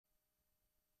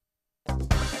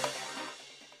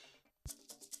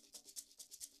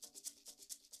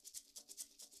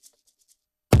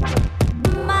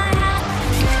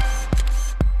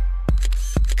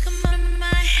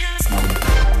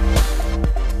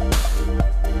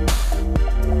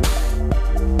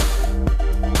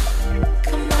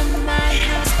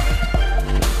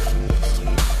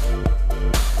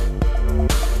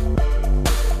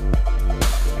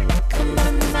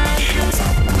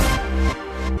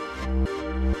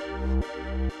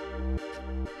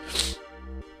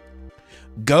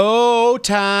Go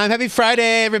time. Happy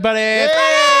Friday, everybody. Yay!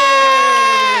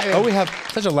 Oh, we have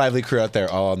such a lively crew out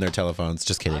there, all on their telephones.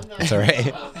 Just kidding. It's all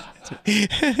right.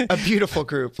 A beautiful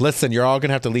group. Listen, you're all going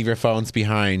to have to leave your phones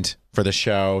behind for the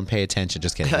show and pay attention.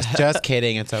 Just kidding. Just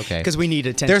kidding. It's okay. Because we need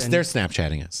attention. They're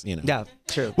Snapchatting us, you know. Yeah,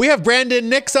 true. We have Brandon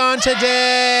Nix on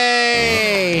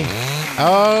today.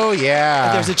 Oh,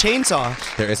 yeah. There's a chainsaw.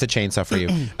 There is a chainsaw for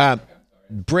you.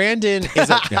 Brandon is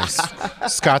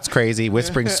Scott's crazy,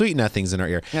 whispering sweet nothings in our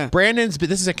ear. Yeah.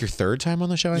 This is like your third time on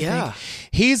the show, I Yeah.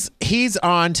 think. He's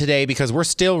on today because we're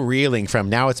still reeling from,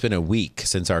 now it's been a week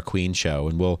since our Queen show,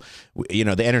 and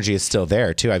the energy is still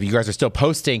there too. You guys are still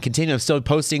still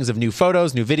postings of new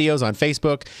photos, new videos on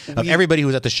Facebook of everybody who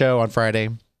was at the show on Friday.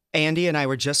 Andy and I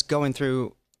were just going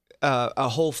through a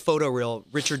whole photo reel.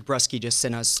 Richard Brusky just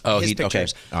sent us his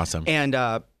pictures. Okay. Awesome.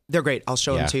 And they're great. I'll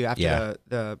show them to you after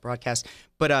the broadcast.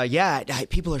 But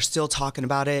people are still talking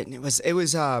about it, and it was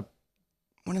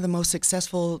one of the most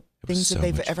successful things that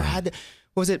they've ever had.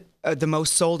 What was it? The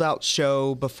most sold out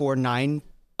show before 9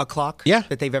 o'clock? Yeah,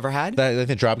 that they've ever had. I think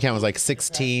the drop count was like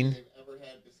 16.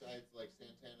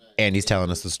 Andy's telling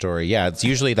us the story. Yeah, it's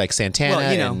usually like Santana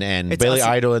and Billy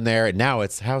Idol in there. And now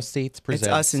it's House Seats presents.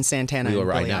 It's us and Santana and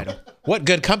Billy Idol. What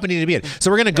good company to be in. So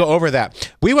we're going to go over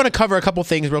that. We want to cover a couple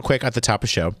things real quick at the top of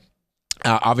the show.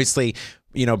 Obviously,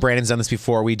 Brandon's done this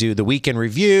before. We do the weekend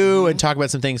review and talk about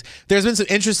some things. There's been some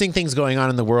interesting things going on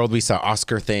in the world. We saw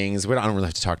Oscar things. I don't really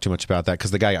have to talk too much about that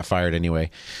because the guy got fired anyway,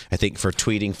 I think, for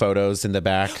tweeting photos in the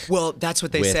back. Well, that's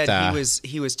what they said.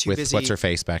 He was too busy. What's her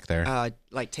face back there?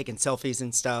 Like taking selfies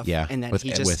and stuff. Yeah, and then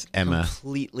with Emma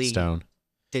completely Stone.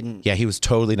 Didn't. Yeah, he was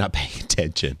totally not paying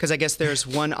attention. Because I guess there's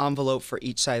one envelope for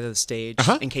each side of the stage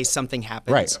in case something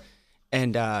happens. Right.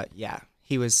 And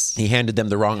he handed them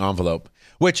the wrong envelope.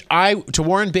 Which to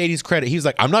Warren Beatty's credit, he was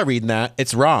like, I'm not reading that.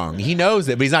 It's wrong. He knows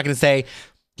it, but he's not going to say,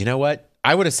 you know what?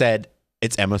 I would have said,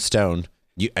 it's Emma Stone,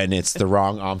 and it's the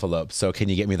wrong envelope. So can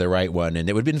you get me the right one? And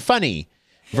it would have been funny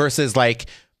versus like,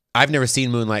 I've never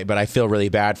seen Moonlight, but I feel really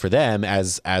bad for them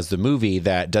as the movie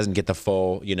that doesn't get the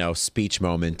full, speech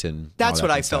moment. And that's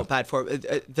what I felt bad for.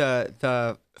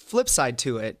 The flip side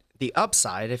to it, the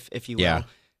upside, if you will,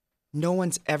 no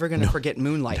one's ever going to forget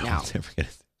Moonlight now.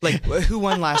 Like, who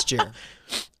won last year?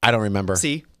 I don't remember.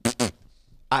 See?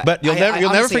 But you'll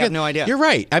never forget. I have no idea. You're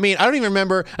right. I mean, I don't even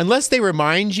remember unless they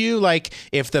remind you, like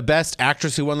if the best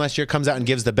actress who won last year comes out and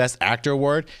gives the best actor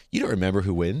award, you don't remember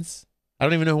who wins. I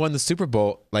don't even know who won the Super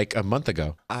Bowl like a month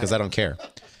ago because I don't care.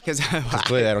 Because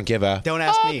clearly I don't give a. Don't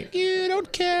ask me. You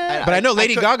don't care. But I know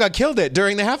Lady Gaga killed it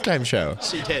during the halftime show.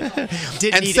 She did.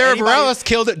 And Sarah Bareilles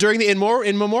killed it during the In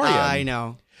Memoriam. I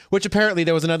know. Which apparently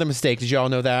there was another mistake. Did you all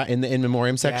know that in the In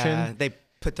Memoriam section? Yeah, they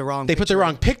put the wrong. They put the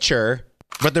wrong picture,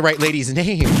 but the right lady's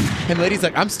name. And the lady's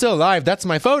like, "I'm still alive. That's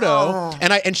my photo."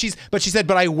 Oh. She said,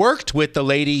 "But I worked with the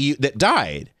lady that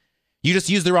died. You just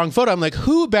used the wrong photo." I'm like,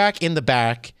 who back in the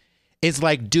back is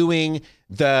like doing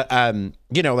the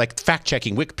like fact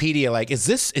checking Wikipedia? Like, is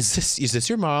this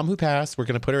your mom who passed? We're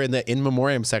gonna put her in the In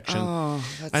Memoriam section. Oh,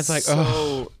 that's I was like,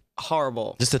 so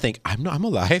horrible. Just to think, I'm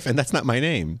alive, and that's not my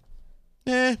name.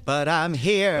 But I'm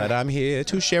here.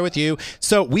 To share with you.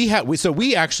 So we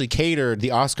actually catered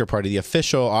the Oscar party, the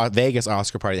official Vegas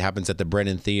Oscar party that happens at the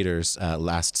Brennan Theaters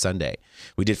last Sunday.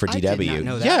 We did for DW. I did not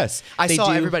know that. Yes, I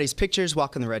saw everybody's pictures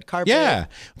walking the red carpet. Yeah,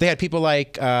 they had people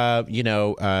like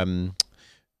who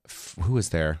was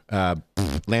there?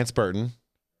 Lance Burton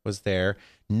was there.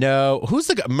 No, who's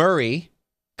the guy? Murray.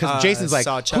 Because Jason's like,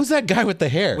 who's that guy with the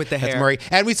hair? With the hair. That's Murray.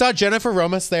 And we saw Jennifer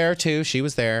Romas there too. She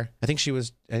was there. She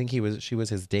was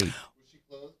his date.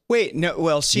 Wait, no.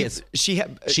 Well, she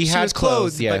had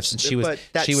clothes. Yes, but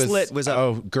that slit was up.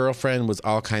 Oh, girlfriend was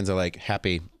all kinds of like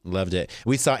happy, loved it.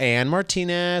 We saw Ann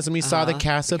Martinez, and we saw the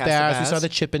cast of Baz. We saw the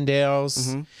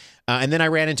Chippendales, and then I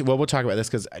ran into. Well, we'll talk about this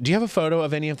because do you have a photo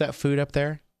of any of that food up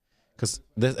there? Because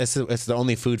it's the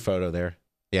only food photo there.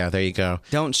 Yeah, there you go.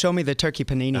 Don't show me the turkey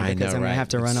panini because I'm going to have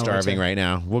to run over. Starving right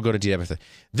now. We'll go to DW.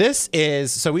 This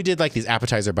is, so we did like these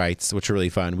appetizer bites, which were really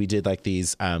fun. We did like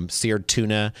these seared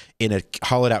tuna in a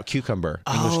hollowed out cucumber.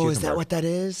 Oh, is that what that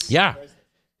is? Yeah.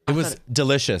 It was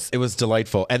delicious. It was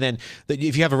delightful. And then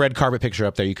if you have a red carpet picture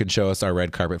up there, you can show us our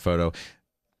red carpet photo.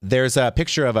 There's a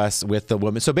picture of us with the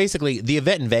woman. So basically the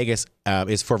event in Vegas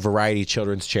is for Variety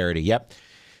Children's Charity. Yep.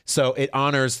 So it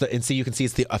honors and so you can see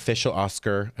it's the official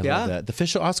Oscar. I love that. The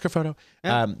official Oscar photo.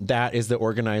 Yeah. That is the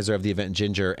organizer of the event,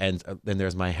 Ginger, and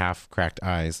there's my half-cracked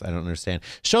eyes. I don't understand.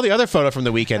 Show the other photo from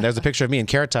the weekend. There's a picture of me in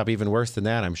Carrot Top, even worse than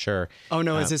that, I'm sure. Oh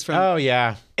no, is this from? Oh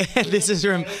yeah. This is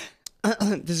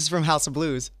from House of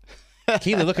Blues.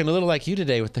 Keely looking a little like you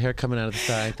today with the hair coming out of the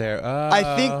side there.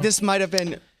 I think this might have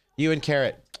been you and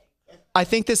Carrot. I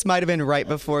think this might have been right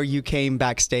before you came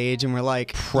backstage and we're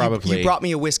like, probably. You brought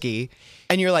me a whiskey.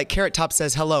 And you're like, Carrot Top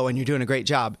says hello and you're doing a great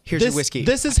job. Here's your whiskey.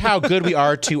 This is how good we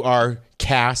are to our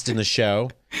cast in the show.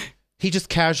 He just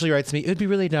casually writes to me, it would be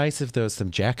really nice if there was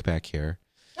some Jack back here.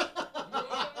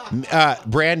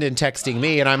 Brandon texting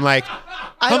me, and I'm like,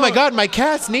 oh my God, my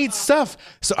cats need stuff.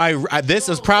 So this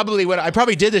was probably what I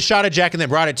probably did the shot of Jack and then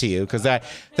brought it to you because that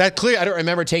clear. I don't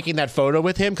remember taking that photo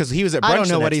with him because he was at brunch. I don't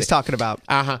know what he's talking about.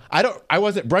 I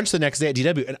was at brunch the next day at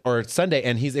DW or Sunday,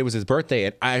 and it was his birthday,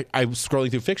 and I was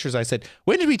scrolling through pictures. I said,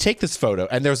 when did we take this photo?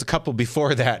 And there was a couple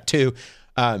before that too.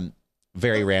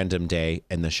 Very random day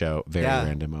in the show, very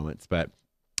random moments, but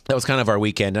that was kind of our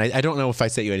weekend. And I don't know if I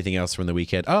sent you anything else from the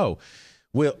weekend. Oh.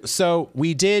 Well, so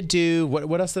we did do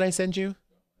what else did I send you?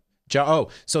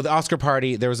 So the Oscar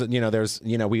party,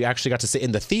 we actually got to sit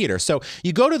in the theater. So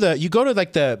you go to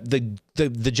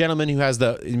the gentleman who has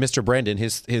Mr. Brendan,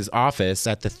 his office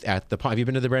at the have you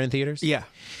been to the Brandon Theaters? Yeah.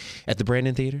 At the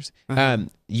Brandon Theaters.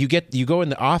 You go in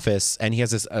the office and he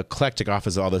has this eclectic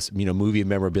office of all this, movie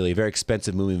memorabilia, very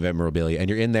expensive movie memorabilia, and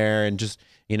you're in there and just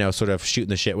sort of shooting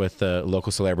the shit with the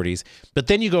local celebrities. But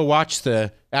then you go watch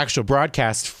the actual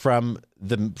broadcast from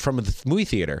the movie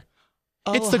theater.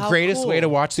 Oh, it's the greatest way to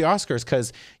watch the Oscars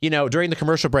because, during the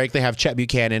commercial break, they have Chet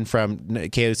Buchanan from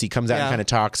KOC comes out and kind of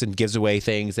talks and gives away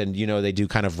things. And, they do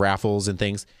kind of raffles and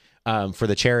things for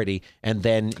the charity. And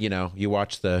then, you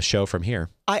watch the show from here.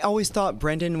 I always thought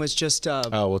Brendan was just...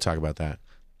 we'll talk about that.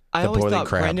 I always thought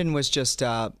Brendan was just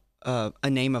a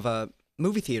name of a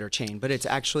movie theater chain, but it's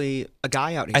actually a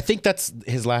guy out here. I think that's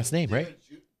his last name, right?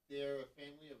 They're a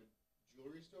family of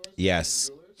jewelry stores.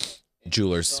 Yes,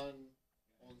 jewelers.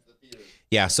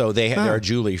 Yeah, so they're a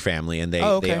jewelry family, and they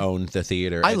own the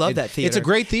theater. I love that theater. It's a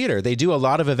great theater. They do a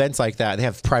lot of events like that. They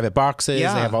have private boxes. They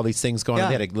have all these things going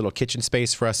on. They had a little kitchen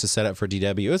space for us to set up for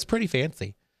DW. It was pretty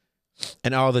fancy.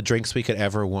 And all the drinks we could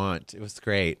ever want. It was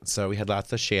great. So we had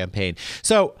lots of champagne.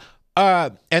 So,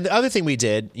 and the other thing we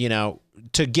did,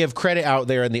 to give credit out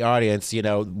there in the audience,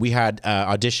 we had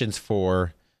auditions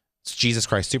for Jesus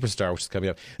Christ Superstar, which is coming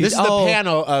up. This is the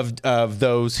panel of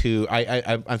those who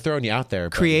I'm throwing you out there.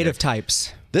 Creative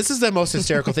types. This is the most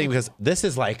hysterical thing because this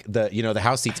is like the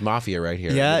House Seats Mafia right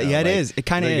here. Yeah, it is. It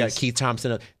kind of is. You got Keith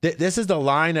Thompson. This is the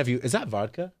line of you. Is that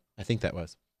vodka? I think that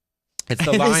was. It's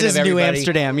the line this is of everybody. New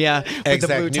Amsterdam, yeah. Exactly. With the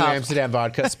blue New top. Amsterdam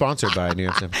vodka, sponsored by New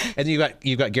Amsterdam. And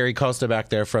you've got Gary Costa back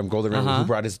there from Golden River who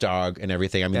brought his dog and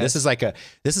everything. I mean, this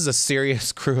is a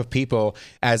serious crew of people.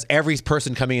 As every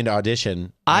person coming into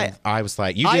audition, I was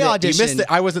like, you missed it.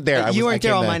 I wasn't there. You weren't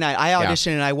there on my night. I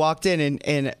auditioned and I walked in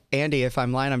and Andy, if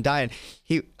I'm lying, I'm dying.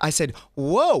 I said,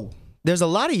 whoa. There's a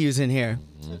lot of yous in here.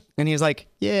 Mm-hmm. And he was like,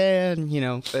 yeah.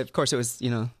 And, of course it was,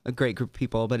 a great group of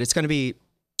people, but it's going to be.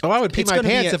 Oh, I would pee my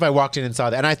pants if I walked in and saw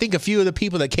that. And I think a few of the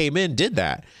people that came in did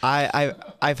that.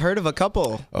 I've heard of a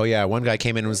couple. Oh yeah, one guy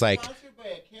came in and was like,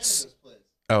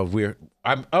 we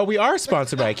are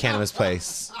sponsored by a cannabis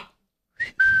place.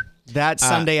 That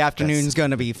Sunday afternoon's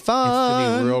going to be fun. It's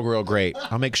going to be real, real great.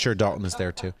 I'll make sure Dalton is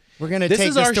there too. We're going to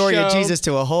take the story of Jesus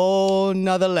to a whole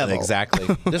nother level.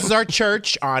 Exactly. This is our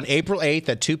church on April 8th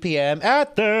at 2 p.m.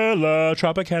 at the La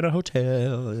Tropicana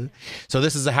Hotel. So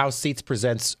this is the House Seats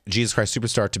presents Jesus Christ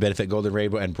Superstar to benefit Golden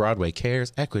Rainbow and Broadway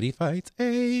Cares Equity Fights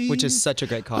AIDS. Which is such a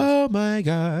great cause. Oh my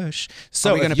gosh.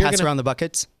 So are we going to pass around the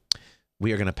buckets?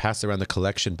 We are going to pass around the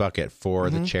collection bucket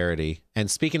for the charity. And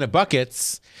speaking of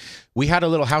buckets, we had a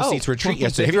little House Seats retreat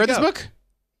yesterday. Have you read this book?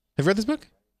 Have you read this book?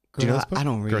 Do you know this book? I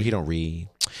don't read. Girl, he don't read.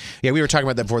 Yeah, we were talking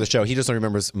about that before the show. He just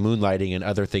remembers Moonlighting and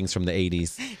other things from the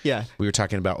 80s. Yeah. We were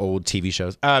talking about old TV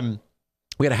shows.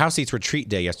 We had a House Seats retreat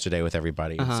day yesterday with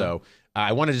everybody. So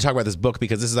I wanted to talk about this book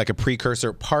because this is like a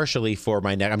precursor partially for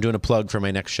my next. I'm doing a plug for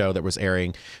my next show that was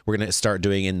airing. We're going to start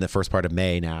doing in the first part of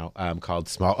May now called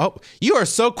Small. Oh, you are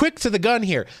so quick to the gun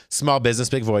here. Small Business,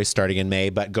 Big Voice starting in May,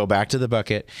 but go back to the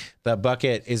bucket. The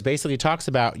bucket is basically talks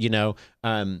about,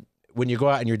 when you go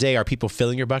out in your day, are people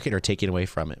filling your bucket or taking away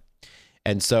from it?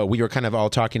 And so we were kind of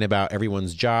all talking about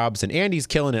everyone's jobs, and Andy's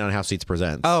killing it on House Seats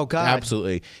Presents. Oh, God.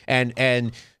 Absolutely.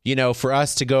 And for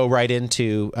us to go right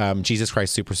into Jesus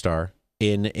Christ Superstar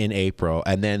in April,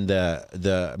 and then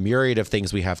the myriad of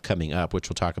things we have coming up, which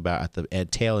we'll talk about at the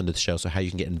tail end of the show, so how you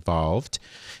can get involved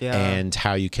and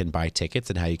how you can buy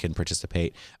tickets and how you can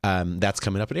participate. That's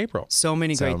coming up in April. So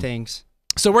many great things.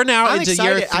 So we're now into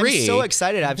year 3. I'm so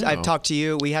excited. I've talked to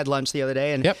you. We had lunch the other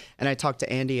day, and I talked to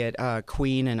Andy at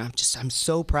Queen, and I'm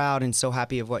so proud and so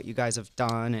happy of what you guys have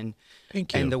done, and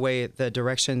thank you. And the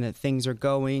direction that things are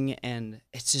going, and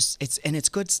it's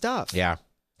good stuff. Yeah.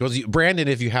 Well, Brandon,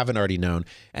 if you haven't already known,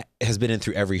 has been in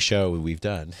through every show we've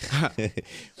done.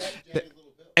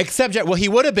 Except well, he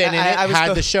would have been in it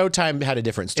had the showtime had a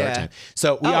different start time.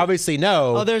 So we obviously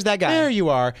know. Oh, there's that guy. There you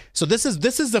are. So this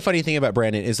is the funny thing about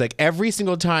Brandon is like every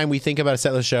single time we think about a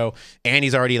setlist show, and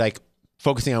he's already like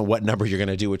focusing on what number you're going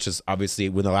to do, which is obviously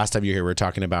when the last time you were here, we were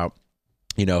talking about,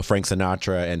 Frank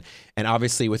Sinatra and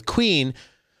obviously with Queen.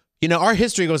 Our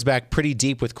history goes back pretty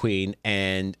deep with Queen,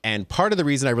 and part of the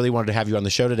reason I really wanted to have you on the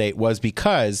show today was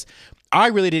because I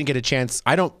really didn't get a chance.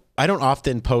 I don't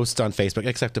often post on Facebook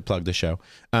except to plug the show.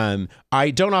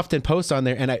 I don't often post on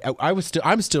there, and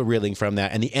I'm still reeling from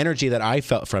that, and the energy that I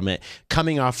felt from it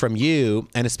coming off from you,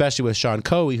 and especially with Sean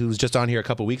Coey, who was just on here a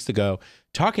couple weeks ago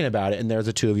talking about it. And there's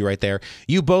the two of you right there.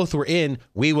 You both were in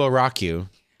 "We Will Rock You"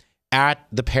 at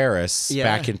the Paris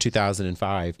back in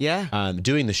 2005,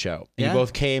 doing the show. And you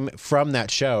both came from that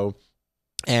show,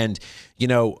 and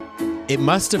it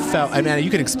must have felt. I mean, you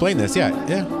can explain this,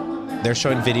 They're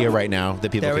showing video right now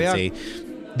that people can see.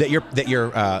 That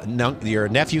your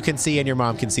nephew can see and your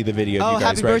mom can see the video. Oh, of you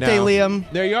guys happy birthday, now.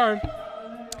 Liam! There you are.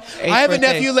 I have a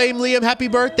nephew named Liam. Happy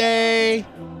birthday!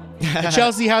 And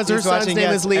Chelsea has her son's name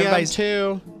is Liam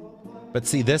too. But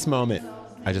see this moment,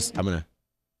 I'm gonna.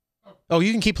 Oh,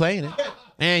 you can keep playing it.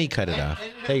 And you cut it off.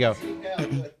 There you go.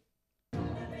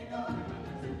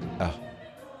 Oh.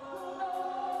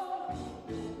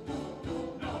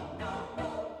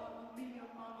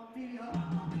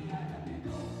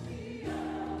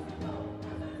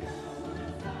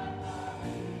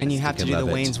 And you have to do the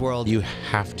Wayne's World. You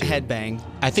have to headbang.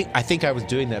 I think I was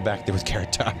doing that back there with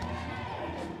Carrot Top.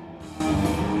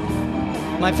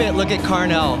 My fit. Look at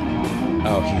Carnell.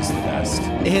 Oh, he's the best.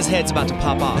 His head's about to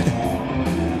pop off.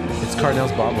 It's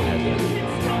Carnell's bobblehead.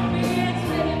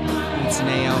 It's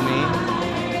Naomi.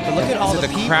 But look at all the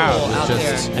people crowd out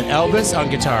there. And Elvis on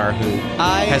guitar, who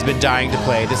has been dying to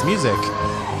play this music.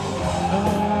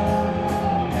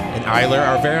 And Eiler,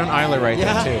 our very own Eiler, right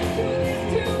there too.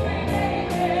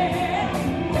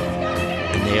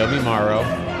 And Naomi Morrow.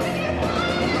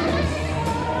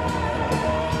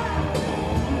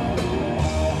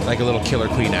 Like a little Killer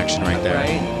Queen action right there.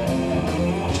 Right?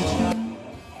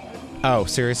 Oh,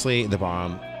 seriously, the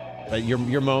bomb.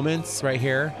 Your moments right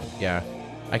here,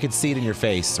 I could see it in your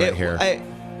face here.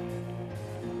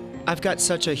 I've got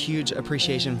such a huge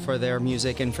appreciation for their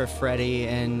music and for Freddie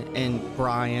and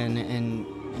Brian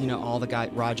and all the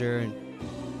guys, Roger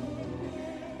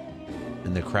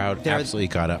and the crowd absolutely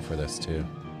got up for this too.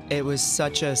 It was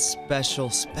such a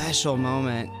special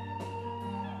moment.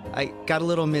 I got a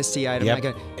little misty-eyed.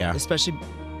 Yep. Especially.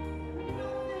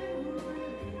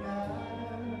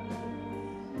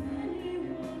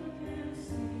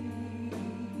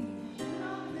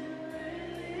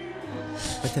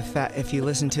 But the fact, if you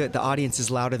listen to it, the audience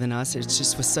is louder than us. It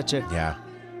just was such a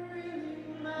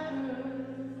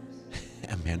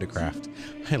Amanda Kraft,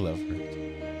 I love her.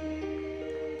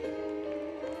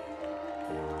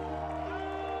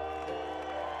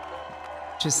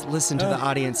 Just listen to the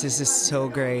audience. This is so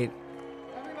great.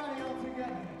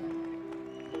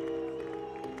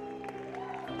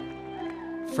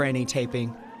 Franny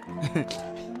taping.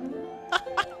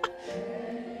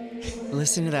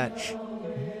 Listen to that.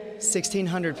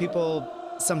 1,600 people,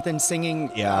 something singing.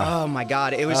 Yeah. Oh my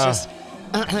God. It was just,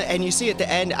 and you see at the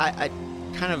end, I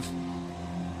kind of,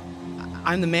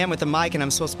 I'm the man with the mic and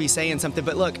I'm supposed to be saying something,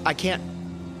 but look, I can't.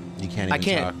 You can't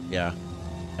even talk. Yeah.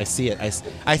 I see it.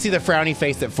 I see the frowny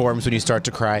face that forms when you start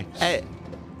to cry.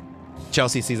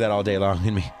 Chelsea sees that all day long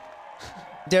in me.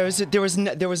 There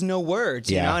was no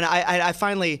words, you know, and I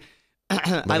finally,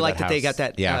 I like that they got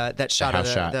that that shot of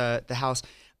the house.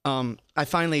 I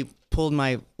finally pulled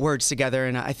my words together,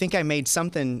 and I think I made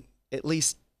something at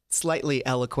least slightly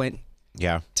eloquent.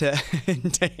 Yeah. To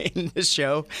end the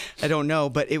show. I don't know,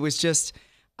 but it was just,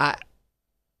 I've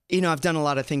done a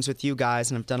lot of things with you guys,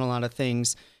 and I've done a lot of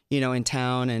things, in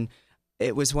town, and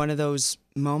it was one of those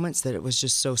moments that it was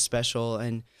just so special.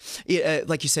 And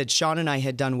like you said, Sean and I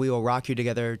had done "We Will Rock You"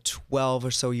 together 12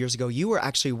 or so years ago. You were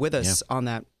actually with us on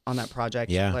that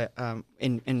project. Yeah. As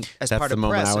That's part the of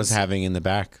moment press. I was having in the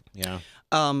back. Yeah.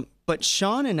 But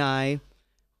Sean and I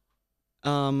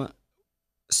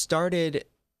started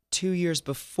 2 years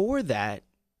before that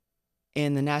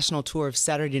in the national tour of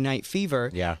Saturday Night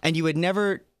Fever. Yeah. And you would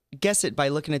never guess it by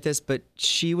looking at this, but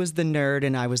she was the nerd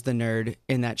and I was the nerd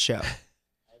in that show.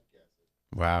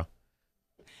 Wow.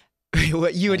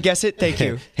 What, you would guess it? Thank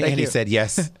you. And he said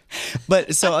yes.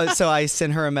 But so I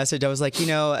sent her a message. I was like, you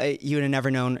would have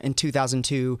never known in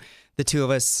 2002, the two of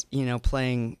us,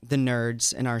 playing the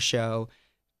nerds in our show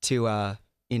to,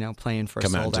 playing for a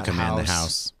sold-out house. Command the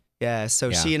house. Yeah.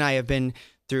 So she and I have been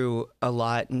through a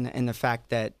lot, and the fact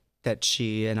that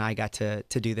she and I got to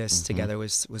do this together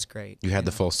was great. You had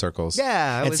the full circles.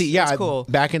 Yeah, it was cool.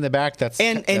 Back in the back, that's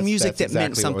music that exactly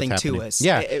meant something to us.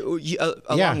 Yeah,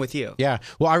 along with you. Yeah.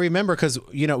 Well, I remember because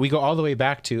we go all the way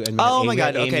back to. And oh Amy, my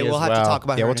God. Okay, we'll have to talk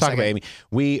about her. Yeah, we'll talk about Amy.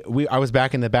 I was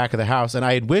back in the back of the house, and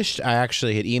I had wished I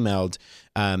actually had emailed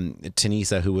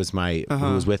Tanisa, who was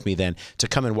who was with me then, to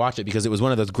come and watch it, because it was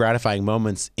one of those gratifying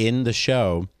moments in the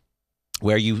show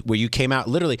where you came out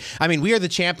literally. I mean, We Are the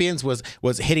Champions was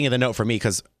hitting the note for me,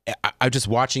 because I'm just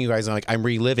watching you guys, and I'm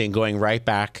reliving going right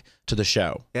back to the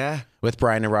show. Yeah. With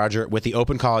Brian and Roger, with the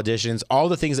open call auditions, all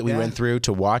the things that we went through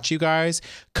to watch you guys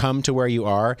come to where you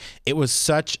are. I'm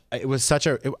goosebumps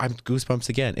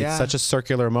again. It's such a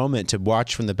circular moment to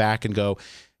watch from the back and go,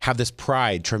 have this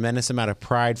pride, tremendous amount of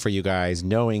pride for you guys,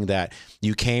 knowing that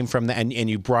you came from the, and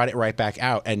you brought it right back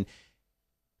out. And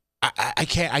I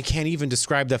can't even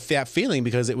describe that feeling,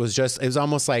 because it was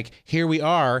almost like, here we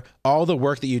are. All the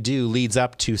work that you do leads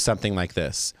up to something like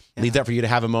this. Yeah. Leads up for you to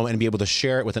have a moment and be able to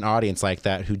share it with an audience like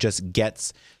that who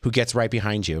gets right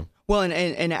behind you. Well,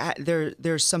 and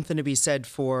there's something to be said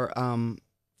for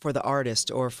the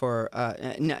artist, or for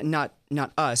not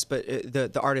us, but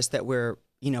the artist that we're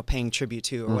paying tribute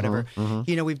to, or whatever.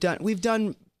 We've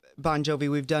done Bon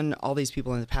Jovi, we've done all these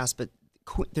people in the past, but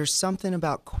there's something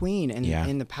about Queen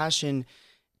and the passion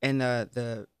and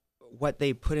the what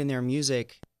they put in their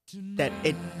music that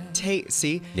it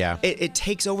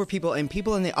takes over people, and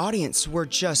people in the audience were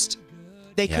just,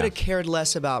 they could have cared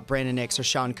less about Brandon Nix or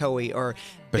Sean Coey,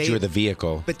 but you were the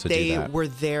vehicle. But they were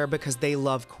there because they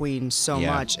love Queen so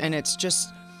much, and it's just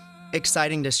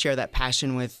exciting to share that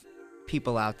passion with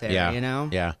people out there.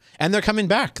 Yeah, and they're coming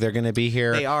back. They're going to be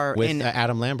here. They are with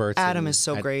Adam Lambert. Adam is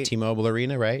so great. T-Mobile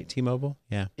Arena, right? T-Mobile.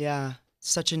 Yeah,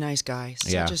 such a nice guy,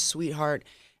 such a sweetheart,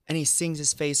 and he sings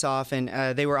his face off. And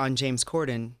they were on James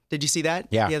Corden. Did you see that?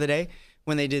 Yeah. The other day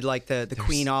when they did like the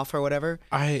Queen off or whatever.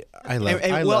 I love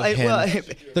him.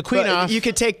 The Queen off. You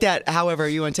could take that however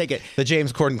you want to take it. The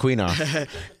James Corden Queen off.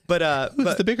 But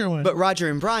who's the bigger one? But Roger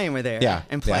and Brian were there,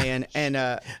 and playing, and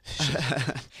Andy.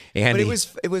 But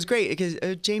it was great because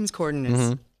James Corden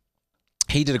is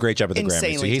he did a great job at the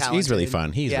Grammys. So he's really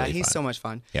fun. He's so much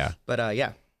fun. Yeah.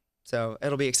 But so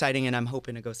it'll be exciting, and I'm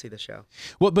hoping to go see the show.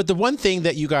 Well, but the one thing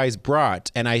that you guys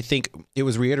brought, and I think it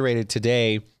was reiterated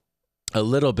today a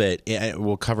little bit,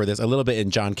 we'll cover this a little bit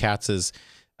in John Katz's,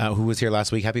 who was here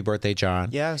last week. Happy birthday, John.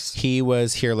 Yes. He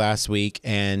was here last week,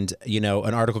 and,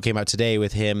 an article came out today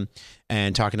with him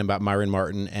and talking about Myron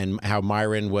Martin and how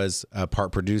Myron was a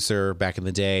part producer back in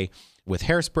the day with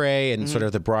Hairspray and sort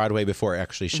of the Broadway before it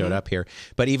actually showed up here.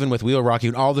 But even with Wheel Rock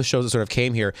and all the shows that sort of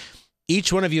came here,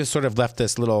 each one of you sort of left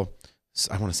this little,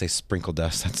 I want to say sprinkle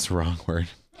dust. That's the wrong word.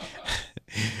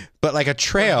 But like a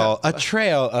trail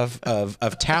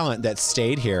of talent that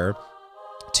stayed here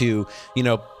to,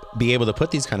 be able to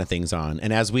put these kind of things on.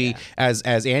 And as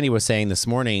as Andy was saying this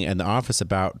morning in the office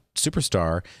about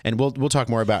Superstar, and we'll talk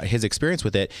more about his experience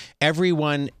with it,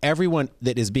 everyone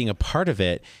that is being a part of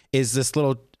it is this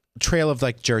little trail of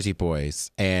like Jersey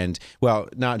Boys, and well,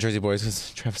 not Jersey Boys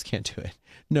because Travis can't do it.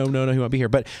 No, he won't be here.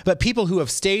 But people who have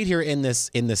stayed here in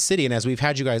this city, and as we've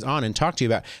had you guys on and talked to you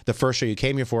about the first show you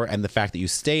came here for, and the fact that you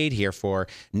stayed here for,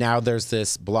 now there's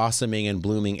this blossoming and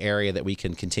blooming area that we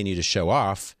can continue to show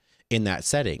off in that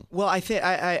setting. Well,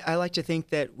 I like to think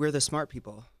that we're the smart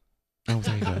people. Oh,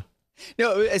 there you go.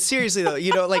 No, seriously though,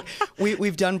 like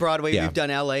we've done Broadway, we've done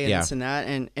LA and this and that,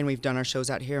 and we've done our shows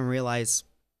out here and realize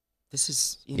this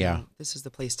is, this is the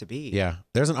place to be. Yeah.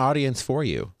 There's an audience for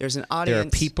you. There's an audience. There are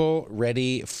people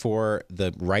ripe for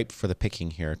the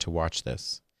picking here to watch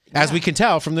this. As we can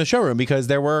tell from the showroom, because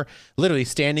there were literally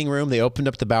standing room. They opened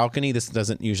up the balcony. This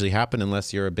doesn't usually happen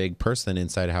unless you're a big person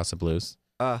inside a House of Blues.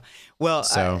 So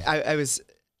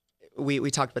we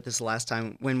talked about this last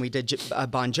time when we did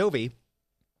Bon Jovi.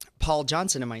 Paul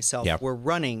Johnson and myself were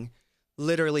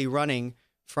literally running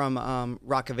from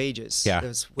Rock of Ages. Yeah. It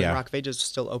was when Rock of Ages was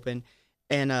still open.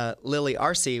 And Lily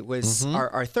Arce was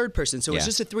our third person. So it was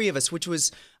just the three of us, which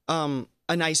was a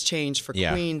nice change for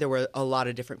Queen. There were a lot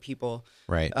of different people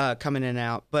coming in and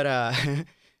out. But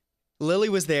Lily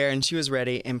was there and she was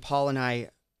ready. And Paul and I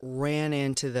ran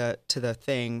into the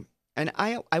thing. And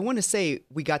I want to say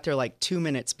we got there like 2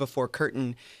 minutes before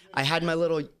curtain. I had my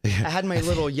little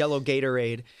yellow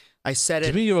Gatorade. I said it.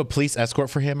 Did we have a police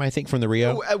escort for him? I think from the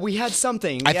Rio. We had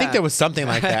something. I think there was something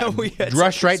like that. We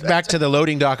rushed right back to the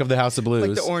loading dock of the House of Blues,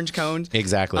 like the orange cones.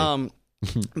 Exactly.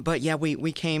 But yeah,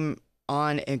 we came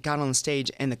on and got on the stage,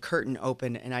 and the curtain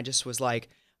opened, and I just was like,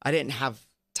 I didn't have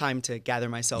time to gather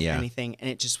myself or anything, and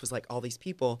it just was like all these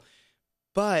people,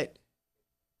 but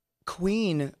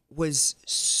Queen was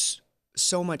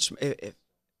so much,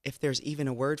 if there's even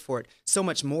a word for it, so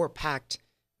much more packed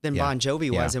than Bon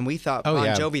Jovi was, and we thought Bon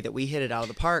Jovi that we hit it out of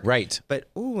the park. Right. But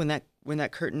when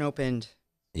that curtain opened,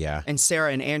 and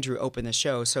Sarah and Andrew opened the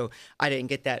show, so I didn't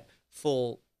get that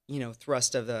full,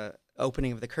 thrust of the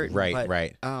opening of the curtain. Right, but,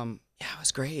 right. It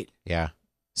was great. Yeah.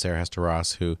 Sarah Hester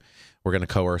Ross, who we're going to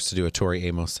coerce to do a Tori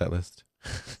Amos set list.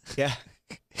 Yeah.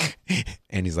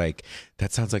 And he's like,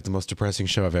 that sounds like the most depressing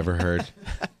show I've ever heard.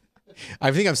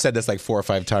 I think I've said this like 4 or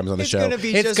 5 times on the show.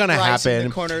 It's gonna happen. In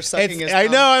the corner sucking his I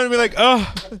know. I'm gonna be like,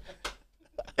 oh,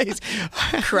 he's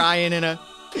crying in a.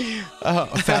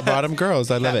 Fat bottom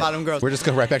girls. I love it. Fat bottom girls. We're just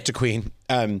going right back to Queen.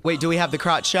 Wait, do we have the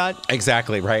crotch shot?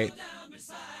 Exactly right.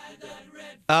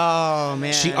 Oh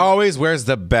man, she always wears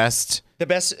the best. The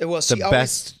best. Well, she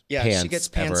best pants she gets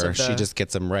pants ever. She just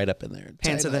gets them right up in there.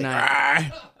 Pants of the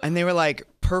night, and they were like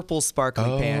purple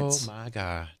sparkly pants. Oh my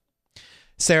god.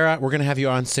 Sarah, we're gonna have you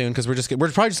on soon because we're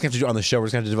probably just gonna have to do it on the show. We're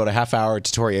just gonna have to devote a half hour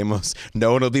to Tori Amos.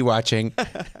 No one will be watching.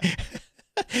 I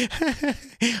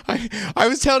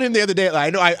was telling him the other day.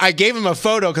 I gave him a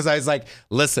photo because I was like,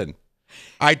 listen.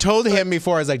 I told him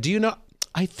before. I was like, do you know?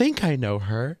 I think I know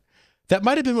her. That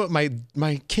might have been what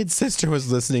my kid sister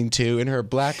was listening to in her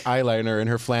black eyeliner and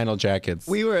her flannel jackets.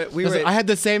 I had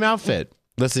the same outfit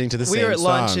listening to the same song. We were at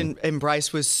lunch and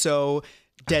Bryce was so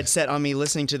dead set on me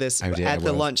listening to this at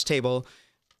the lunch table,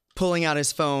 pulling out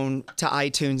his phone to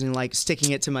iTunes and like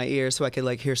sticking it to my ear so I could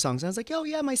like hear songs. And I was like, oh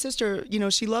yeah, my sister,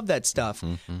 she loved that stuff,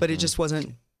 but it just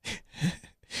wasn't.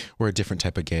 We're a different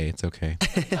type of gay. It's okay.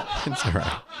 It's all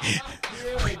right.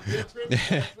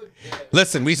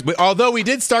 Listen, although we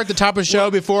did start the top of show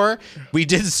before, we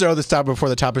did start the top before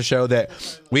the top of show that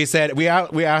we said we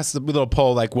asked the little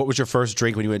poll like, what was your first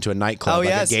drink when you went to a nightclub? Oh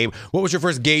yes. What was your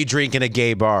first gay drink in a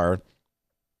gay bar?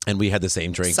 And we had the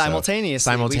same drink.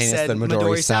 Simultaneously. We said the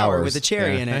Midori Sour with a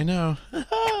cherry in it. I know.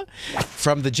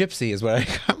 From the Gypsy is what I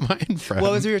got mine from.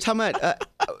 What was we were talking about?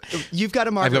 You've got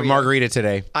a margarita. I've got margarita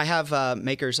today. I have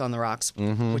Makers on the Rocks,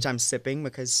 which I'm sipping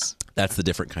because... That's the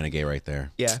different kind of gay right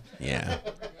there. Yeah. Yeah.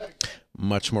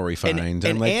 Much more refined. And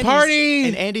I'm like, Andy's, party!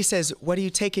 And Andy says, what do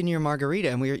you take in your margarita?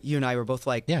 And you and I were both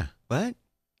like, yeah. What?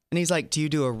 And he's like, do you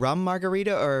do a rum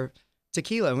margarita or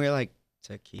tequila? And we were like,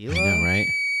 tequila? I know, right?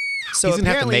 So he's going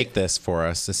to have to make this for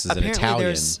us. This is an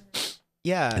Italian.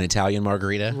 Yeah. An Italian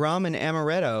margarita. Rum and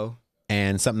amaretto.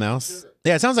 And something else.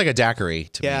 Yeah, it sounds like a daiquiri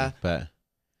to me. But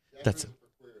that's...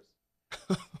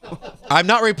 I'm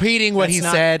not repeating what he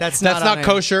said. That's not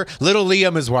kosher. Little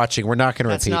Liam is watching. We're not going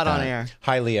to repeat that. That's not on air.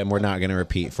 Hi, Liam. We're not going to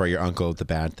repeat for your uncle the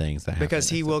bad things that happen. Because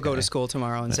he will go to school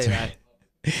tomorrow and say that.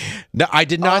 No, I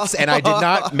did not. And I did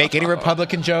not make any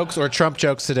Republican jokes or Trump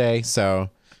jokes today. So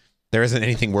there isn't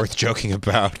anything worth joking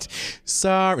about.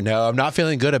 Sorry. No, I'm not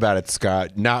feeling good about it,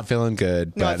 Scott. Not feeling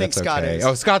good. No, but I think that's Scott okay. is.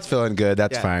 Oh, Scott's feeling good.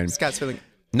 That's fine. Scott's feeling good.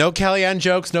 No Kellyanne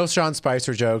jokes, no Sean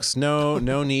Spicer jokes, no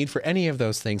need for any of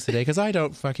those things today because I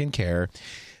don't fucking care.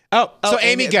 So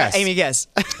Amy Guess. Amy Guess.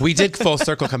 We did full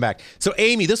circle come back. So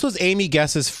Amy, this was Amy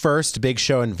Guess's first big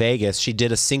show in Vegas. She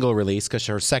did a single release because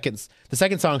the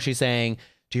second song she sang.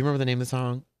 Do you remember the name of the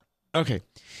song? Okay.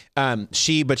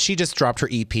 She just dropped her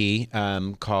EP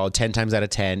called 10 Times Out of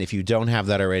 10. If you don't have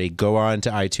that already, go on to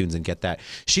iTunes and get that.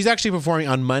 She's actually performing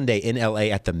on Monday in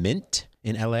LA at the Mint.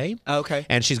 In LA. Okay.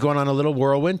 And she's going on a little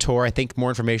whirlwind tour. I think more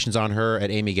information's on her at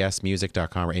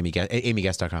amyguessmusic.com or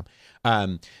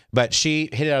amyguess.com. But she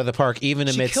hit it out of the park even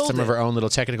amidst some of her own little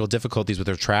technical difficulties with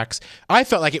her tracks. I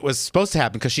felt like it was supposed to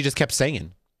happen because she just kept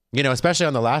singing. Especially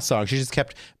on the last song. She just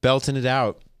kept belting it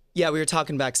out. Yeah, we were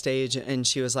talking backstage and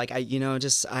she was like, I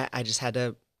just had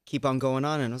to keep on going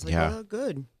on. And I was like, well,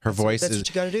 good. Her voice that's what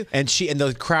you got to do. And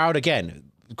the crowd, again,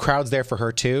 crowd's there for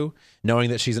her too, knowing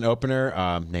that she's an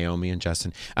opener. Naomi and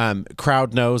Justin,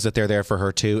 crowd knows that they're there for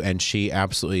her too, and she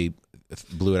absolutely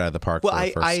blew it out of the park. Well, for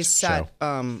her first I sat.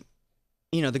 show.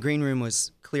 The green room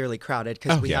was clearly crowded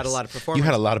because we had a lot of performers. You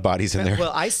had a lot of bodies in there.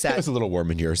 Well, I sat. It was a little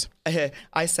warm in yours.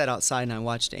 I sat outside and I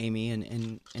watched Amy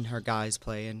and her guys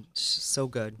play, and she's so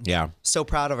good. Yeah, so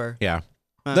proud of her. Yeah.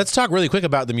 Let's talk really quick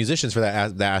about the musicians for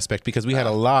that aspect because we had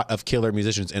a lot of killer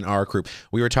musicians in our group.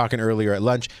 We were talking earlier at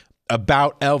lunch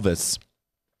about Elvis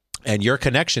and your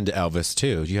connection to Elvis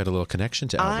too. You had a little connection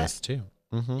to Elvis too.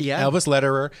 Mm-hmm. Yeah. Elvis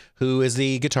Lederer, who is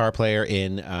the guitar player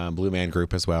in Blue Man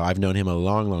Group as well. I've known him a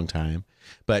long, long time.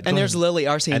 And there's Lily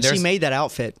Arcee, and she made that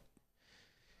outfit.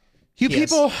 You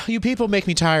people make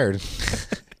me tired.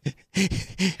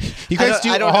 You guys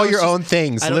do all your own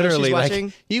things, literally.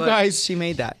 Watching, you guys, she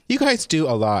made that. You guys do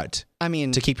a lot. I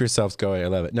mean, to keep yourselves going. I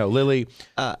love it. No,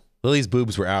 Lily's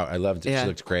boobs were out. I loved it. Yeah. She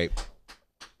looked great.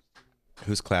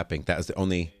 Who's clapping? That was the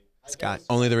only. Scott.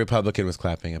 Only the Republican was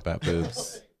clapping about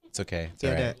boobs. It's okay. It's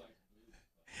all right.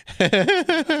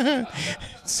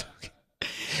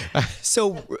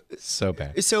 So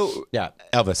bad. So yeah,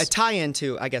 Elvis. A tie-in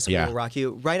to, I guess, We Will Rock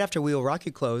You. Right after We Will Rock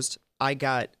You closed, I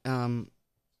got in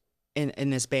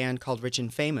this band called Rich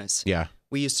and Famous. Yeah.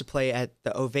 We used to play at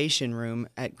the Ovation Room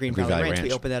at Green Valley Ranch.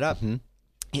 We opened that up. Mm-hmm.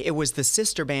 It was the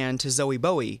sister band to Zoe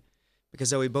Bowie, because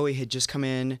Zoe Bowie had just come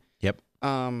in. Yep.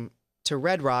 To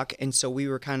Red Rock, and so we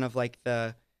were kind of like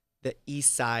the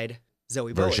East Side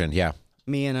Zoe Bowie version. Yeah.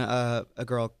 Me and a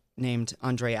girl named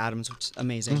Andrea Adams, which is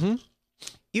amazing. Mm-hmm.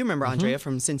 You remember Andrea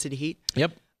from Sin City Heat?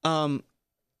 Yep.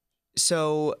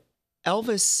 So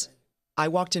Elvis, I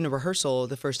walked into rehearsal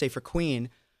the first day for Queen,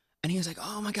 and he was like,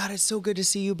 "Oh my God, it's so good to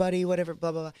see you, buddy." Whatever,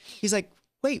 blah blah blah. He's like,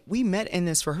 "Wait, we met in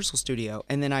this rehearsal studio,"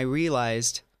 and then I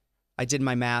realized, I did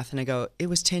my math, and I go, "It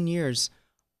was 10 years,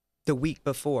 the week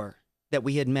before that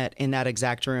we had met in that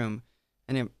exact room,"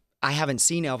 and I haven't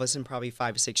seen Elvis in probably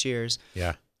 5 or 6 years.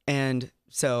 Yeah. And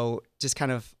so just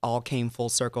kind of all came full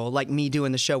circle, like me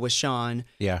doing the show with Sean.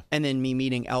 Yeah. And then me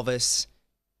meeting Elvis,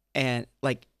 and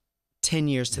like 10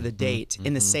 years to the date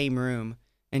in the same room,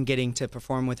 and getting to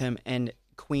perform with him. And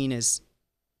Queen is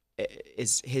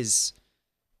his,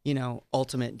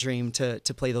 ultimate dream to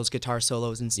play those guitar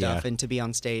solos and stuff, and to be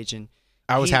on stage. And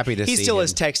I was happy to see he still him.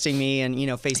 is texting me and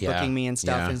Facebooking me and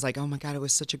stuff, and it's like, "Oh my God, it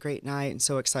was such a great night and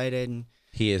so excited." And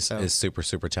he is super,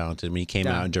 super talented. When he came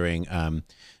out during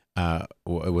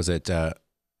was it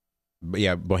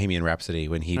Bohemian Rhapsody,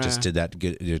 when he just did that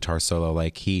guitar solo,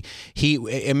 like he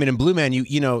I mean, in Blue Man,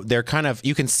 they're kind of,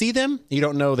 you can see them, you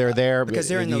don't know they're there because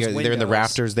they're in those windows. They're in the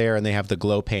rafters there, and they have the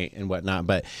glow paint and whatnot,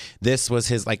 but this was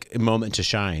his like moment to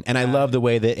shine. And I love the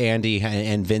way that Andy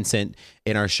and Vincent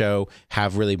in our show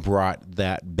have really brought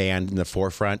that band in the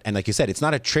forefront. And like you said, it's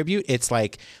not a tribute, it's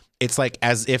like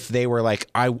as if they were like,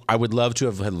 I would love to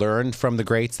have learned from the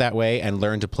greats that way and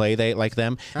learned to play like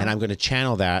them. And I'm going to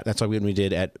channel that. That's why when we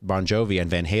did at Bon Jovi and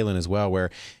Van Halen as well,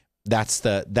 where that's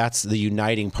the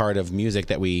uniting part of music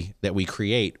that we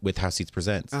create with House Seats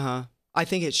Presents. I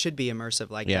think it should be immersive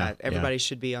like that. Everybody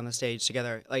should be on the stage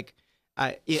together. Like,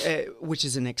 which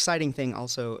is an exciting thing.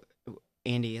 Also,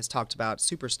 Andy has talked about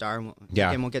Superstar.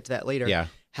 And we'll get to that later. Yeah.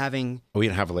 We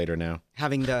don't have it later now.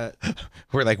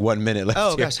 We're like 1 minute left.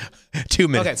 Oh gosh, 2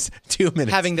 minutes. Okay. 2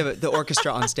 minutes. Having the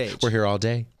orchestra on stage. We're here all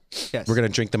day. Yes. We're gonna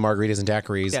drink the margaritas and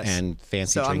daiquiris and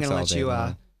fancy drinks all day. So I'm gonna let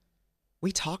you.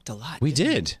 We talked a lot. We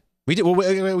did.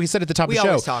 Well, we said at the top of the show. We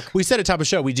always talk. We said at the top of the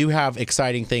show. We do have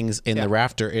exciting things in the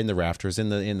rafters, in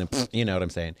the. You know what I'm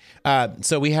saying.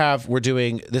 So we're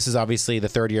doing. This is obviously the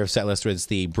third year of Setlist. It's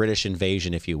the British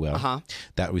invasion, if you will.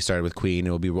 That we started with Queen.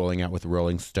 It will be rolling out with the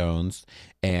Rolling Stones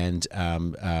and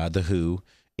the Who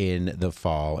in the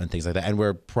fall and things like that. And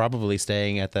we're probably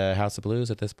staying at the House of Blues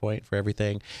at this point for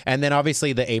everything. And then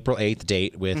obviously the April 8th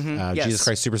date with Jesus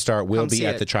Christ Superstar will be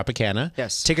at the Tropicana.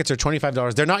 Yes. Tickets are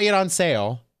 $25. They're not yet on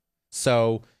sale.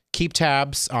 So keep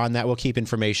tabs on that. We'll keep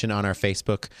information on our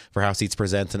Facebook for House Seats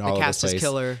Presents and all of this place. The cast is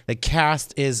killer. The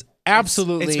cast is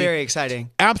absolutely. It's very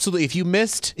exciting. Absolutely. If you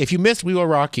missed We Will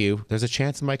Rock You, there's a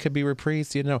chance it might could be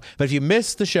reprised. But if you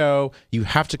missed the show, you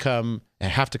have to come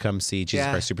see Jesus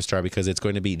Christ Superstar, because it's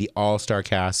going to be the all-star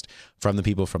cast from the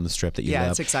people from the strip that you love. Yeah,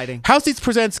 it's exciting. House Seats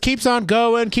Presents keeps on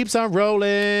going, keeps on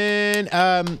rolling.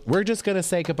 We're just going to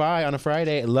say goodbye on a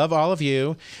Friday. Love all of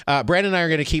you. Brandon and I are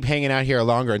going to keep hanging out here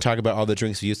longer and talk about all the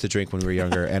drinks we used to drink when we were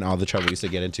younger and all the trouble we used to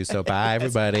get into. So bye,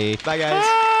 everybody. Bye, guys.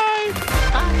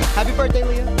 Bye. Happy birthday,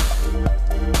 Leah.